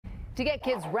To get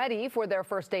kids ready for their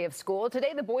first day of school,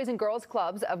 today the Boys and Girls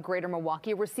Clubs of Greater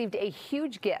Milwaukee received a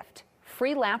huge gift.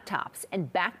 Free laptops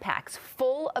and backpacks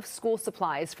full of school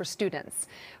supplies for students.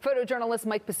 Photojournalist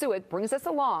Mike Pasuic brings us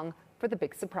along for the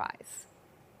big surprise.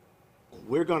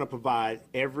 We're going to provide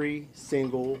every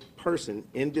single person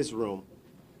in this room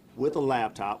with a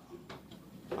laptop.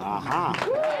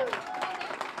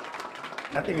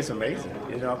 I think it's amazing,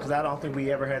 because I don't think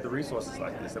we ever had the resources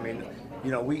like this. I mean,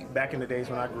 back in the days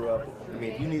when I grew up,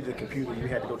 if you needed a computer, you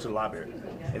had to go to the library.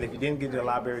 And if you didn't get to the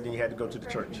library, then you had to go to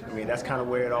the church. That's kind of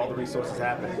where all the resources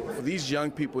happen. For these young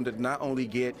people to not only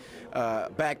get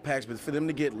backpacks, but for them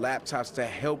to get laptops to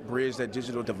help bridge that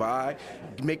digital divide,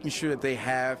 making sure that they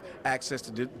have access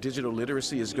to digital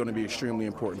literacy is going to be extremely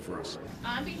important for us.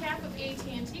 On behalf of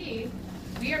AT&T,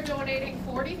 we are donating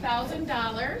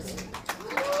 $40,000.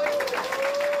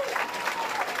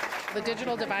 The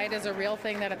digital divide is a real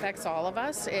thing that affects all of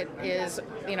us. It is,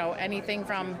 anything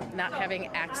from not having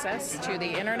access to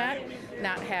the internet,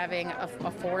 not having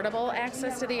affordable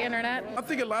access to the internet. I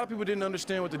think a lot of people didn't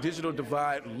understand what the digital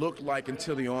divide looked like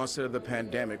until the onset of the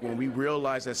pandemic, when we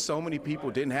realized that so many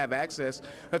people didn't have access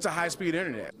to high-speed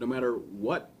internet. No matter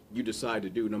what you decide to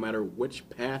do, no matter which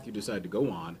path you decide to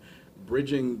go on,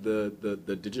 bridging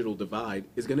the digital divide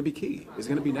is going to be key. It's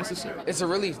going to be necessary. It's a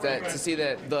relief to see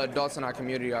that the adults in our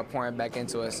community are pouring back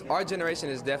into us. Our generation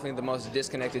is definitely the most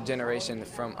disconnected generation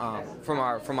from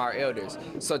our elders.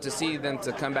 So to see them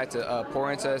to come back to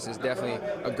pour into us is definitely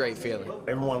a great feeling.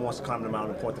 Everyone wants to come to the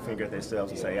mountain and point the finger at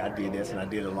themselves and say, I did this and I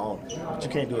did it alone. But you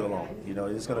can't do it alone.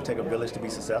 It's going to take a village to be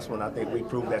successful, and I think we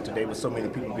proved that today with so many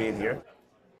people being here.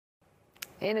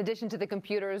 In addition to the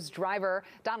computer's driver,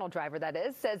 Donald Driver that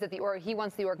is, says that he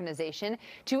wants the organization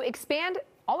to expand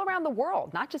all around the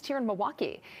world, not just here in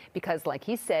Milwaukee, because like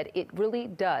he said, it really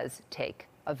does take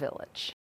a village.